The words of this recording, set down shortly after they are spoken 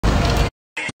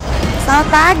Selamat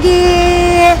pagi.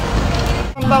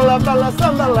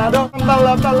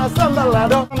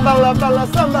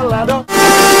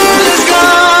 Let's go.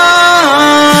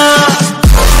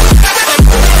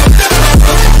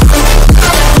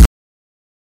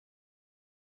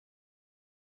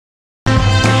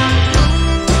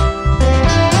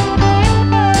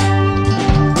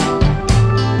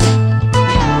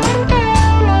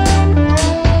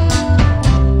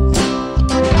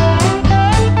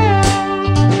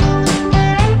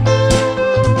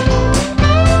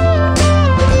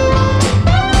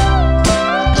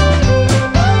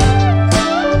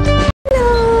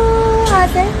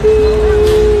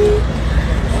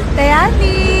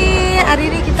 Hari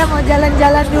ini kita mau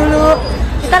jalan-jalan dulu.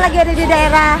 Kita lagi ada di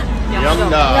daerah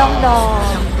Myeongdong.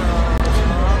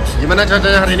 Gimana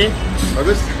cuacanya hari ini?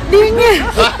 Bagus? Dingin.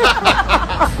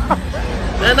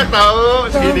 Enak tahu,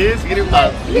 segini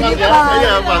pas. Ini Ya? pas.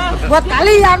 Iya, pas. Buat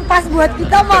kalian, pas buat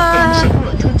kita mah.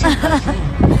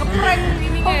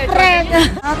 Keprank.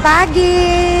 Selamat pagi.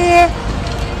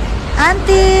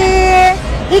 Anti.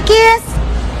 Iqis.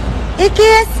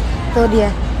 Tuh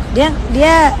dia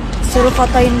suruh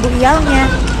fotoin Bu Iyalnya.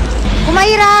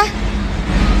 Kumaira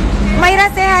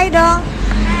say hi dong.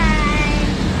 Hai.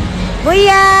 Bu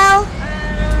Iyal.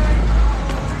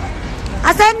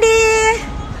 Asendi.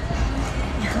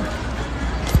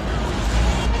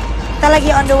 Kita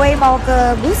lagi on the way mau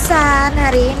ke Busan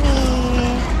hari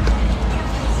ini.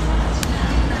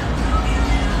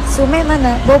 Sume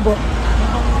mana? Bobo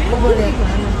deh.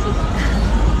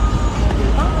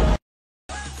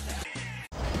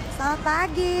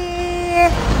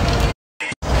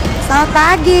 Selamat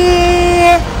pagi.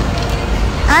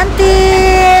 Anti.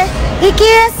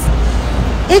 Iqis.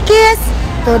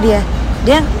 Tuh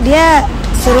dia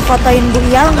suruh fotoin Bu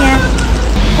Iyalnya.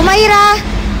 Kumaira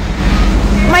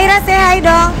say hi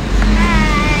dong.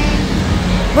 Hai.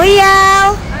 Bu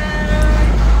Iyal.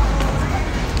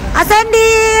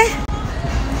 Asendi.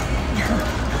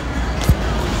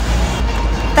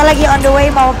 Kita lagi on the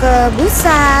way mau ke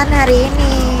Busan hari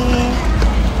ini.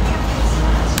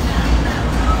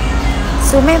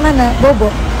 Sume mana? Bobo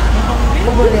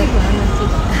deh.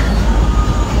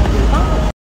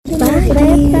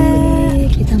 Pagi,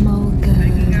 kita mau ke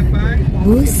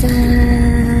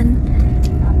Busan.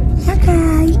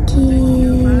 Kakak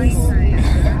Iqis.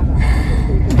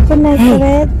 Aku naik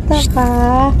kereta,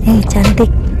 Pak.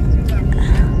 Cantik.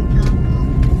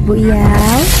 Bu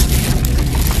Iyal.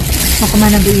 Mau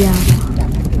kemana Bu Iyal?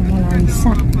 Mau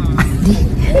Larissa.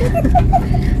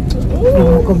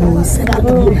 Mau ke Busan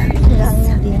ketemu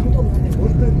Larissa.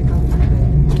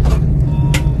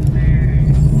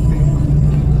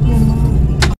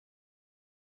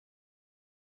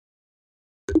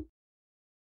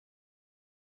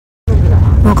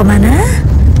 Mau kemana?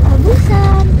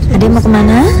 Busan. Ade mau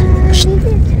kemana?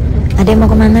 Ade mau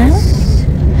kemana?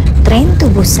 Train to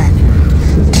Busan.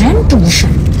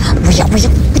 Buyak.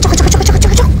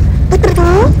 Kocok.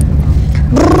 Betul.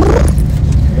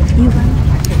 Yuk.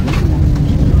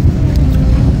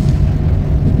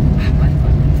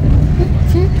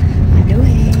 Aduh,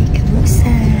 ke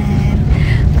Busan.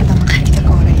 Pertama kali ke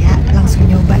Korea, langsung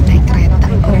nyoba naik kereta.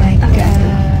 Oh my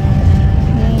god.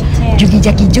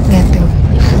 Jugi-jagi-juk gak tuh?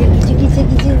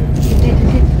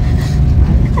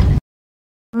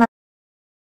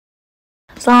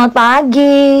 Selamat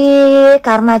pagi.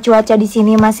 Karena cuaca di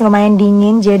sini masih lumayan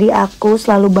dingin, jadi aku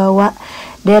selalu bawa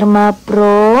Derma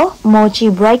Pro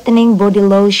Mochi Brightening Body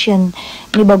Lotion.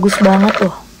 Ini bagus banget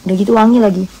tuh. Udah gitu wangi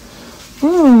lagi.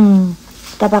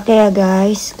 Kita pakai ya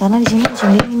guys. Karena di sini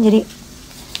musim dingin, jadi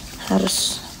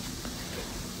harus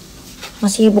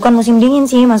bukan musim dingin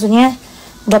sih, maksudnya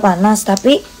udah panas,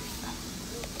 tapi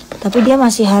dia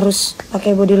masih harus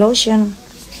pakai body lotion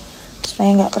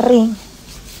supaya nggak kering.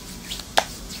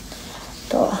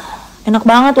 Tuh, enak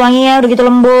banget wanginya, udah gitu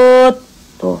lembut.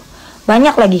 Tuh,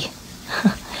 banyak lagi.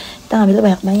 Kita ngambil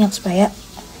banyak-banyak supaya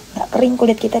nggak kering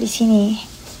kulit kita di sini.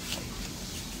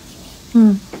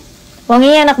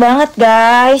 Wanginya enak banget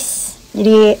guys.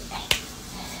 Jadi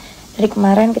dari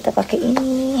kemarin kita pakai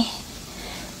ini.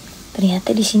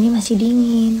 Ternyata di sini masih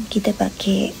dingin. Kita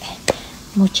pakai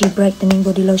Mochi Brightening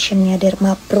Body Lotionnya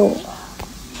Derma Pro.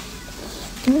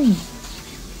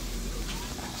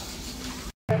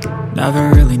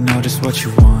 Never really know just what you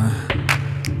want.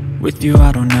 With you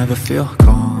I don't ever feel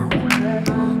calm.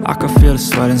 I can feel the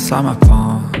sweat inside my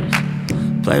palms.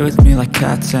 Play with me like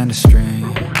cats and a string.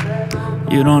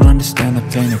 You don't understand the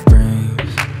pain it brings.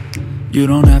 You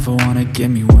don't ever wanna give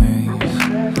me wings.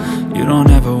 You don't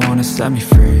ever wanna set me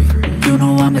free. You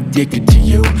know I'm addicted to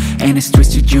you, and it's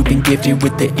twisted, you've been gifted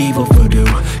with the evil voodoo.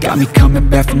 Got me coming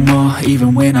back for more,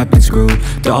 even when I've been screwed.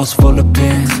 Dolls full of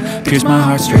pins, pierce my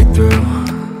heart straight through.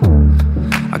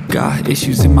 I got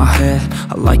issues in my head,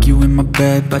 I like you in my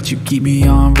bed, but you keep me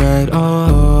on red.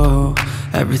 Oh,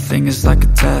 everything is like a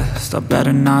test, I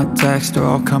better not text or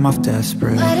I'll come off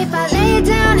desperate. But if I lay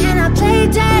down and I play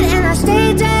dead and I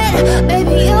stay dead,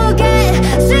 baby you'll get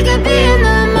sick of being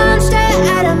the monster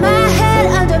out of my head,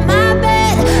 under my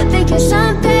bed, thinking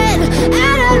something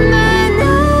out of my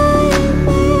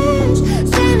nightmares,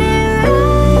 standing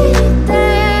right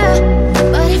there.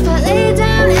 But if I lay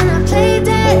down and I play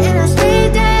dead and I stay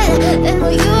dead, then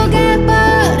will you get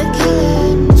bored of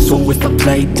killing? So if I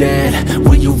play dead,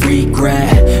 will you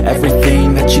regret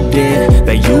everything that you did,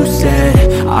 that you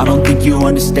said? I don't think you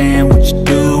understand what you're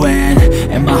doing,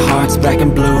 and my heart's black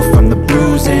and blue from the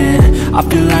bruising. I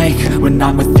feel like when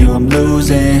I'm with you I'm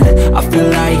losing. I feel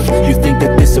like you think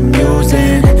that this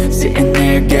amusing, sitting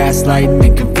there gaslighting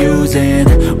and confusing.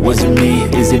 Was it me?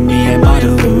 Is it me? Am I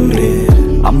deluded?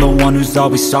 I'm the one who's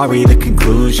always sorry, the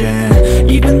conclusion,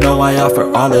 even though I offer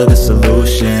all of the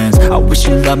solutions. I wish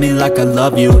you loved me like I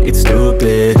love you, it's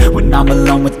stupid. When I'm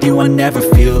alone with you I never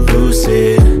feel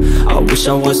lucid. I wish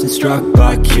I wasn't struck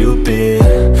by Cupid.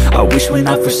 I wish when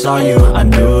I first saw you I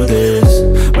knew this.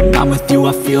 When I'm with you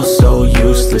I feel so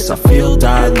useless, I feel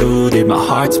diluted, my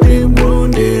heart's been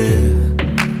wounded.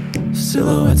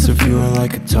 Silhouettes of you are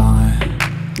like a taunt,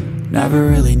 never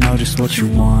really know just what you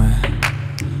want.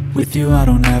 With you I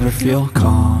don't ever feel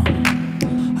calm,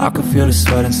 I can feel the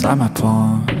sweat inside my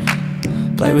palms.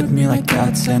 Play with me like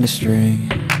cats and a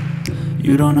string,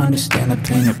 you don't understand the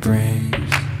pain it brings.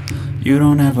 You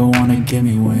don't ever wanna give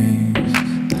me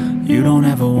wings, you don't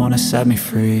ever wanna set me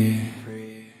free.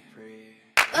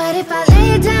 But if I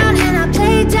lay down and I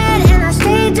play dead and I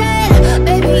stay dead,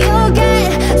 baby you'll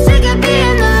get sick of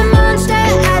being the monster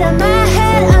out of my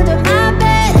head, under my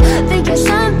bed, thinking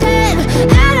something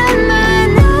out of my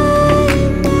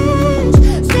nightmares,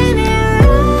 standing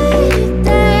right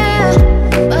there.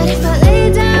 But if I lay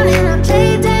down and I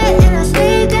play dead and I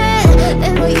stay dead,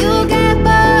 then will you get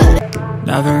bored?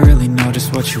 Never really know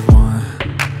just what you want.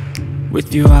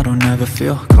 With you I don't ever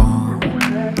feel calm,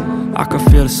 I can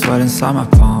feel the sweat inside my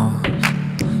palms.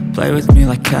 Play with me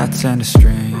like cats and a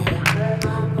string,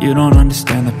 you don't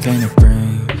understand the pain it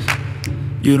brings.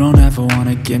 You don't ever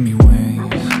wanna give me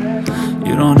wings,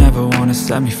 you don't ever wanna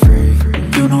set me free.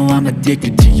 You know I'm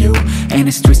addicted to you, and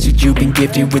it's twisted, you've been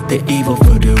gifted with the evil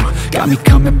voodoo. Got me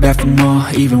coming back for more,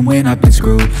 even when I've been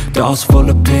screwed. Dolls full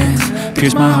of pins,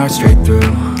 pierce my heart straight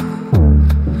through.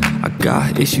 I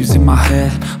got issues in my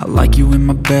head, I like you in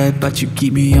my bed, but you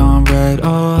keep me on red.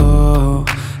 Oh,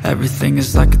 everything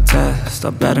is like a test, I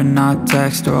better not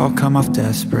text or I'll come off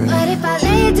desperate. But if I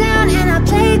lay down and I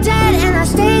play dead and I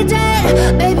stay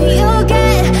dead, baby you'll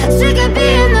get sick of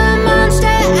being the monster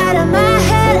out of my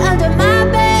head, under my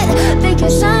bed, thinking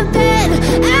something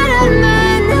out of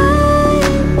my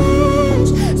nightmares,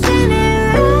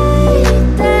 standing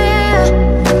right there.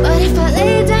 But if I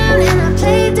lay down and I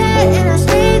play dead and I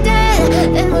stay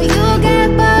dead, then will you get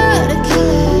bored of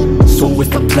killing? So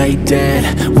if I play dead,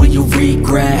 will you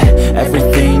regret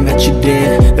everything that you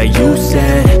did, that you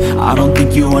said? I don't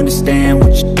think you understand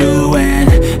what you're doing,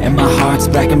 and my heart's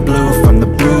black and blue from the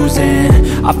bruising.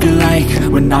 I feel like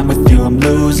when I'm with you I'm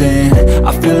losing.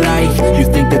 I feel like you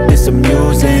think that this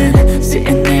amusing,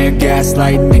 sitting there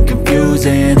gaslighting and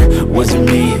confusing. Was it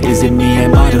me? Is it me?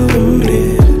 Am I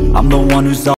deluded? I'm the one who's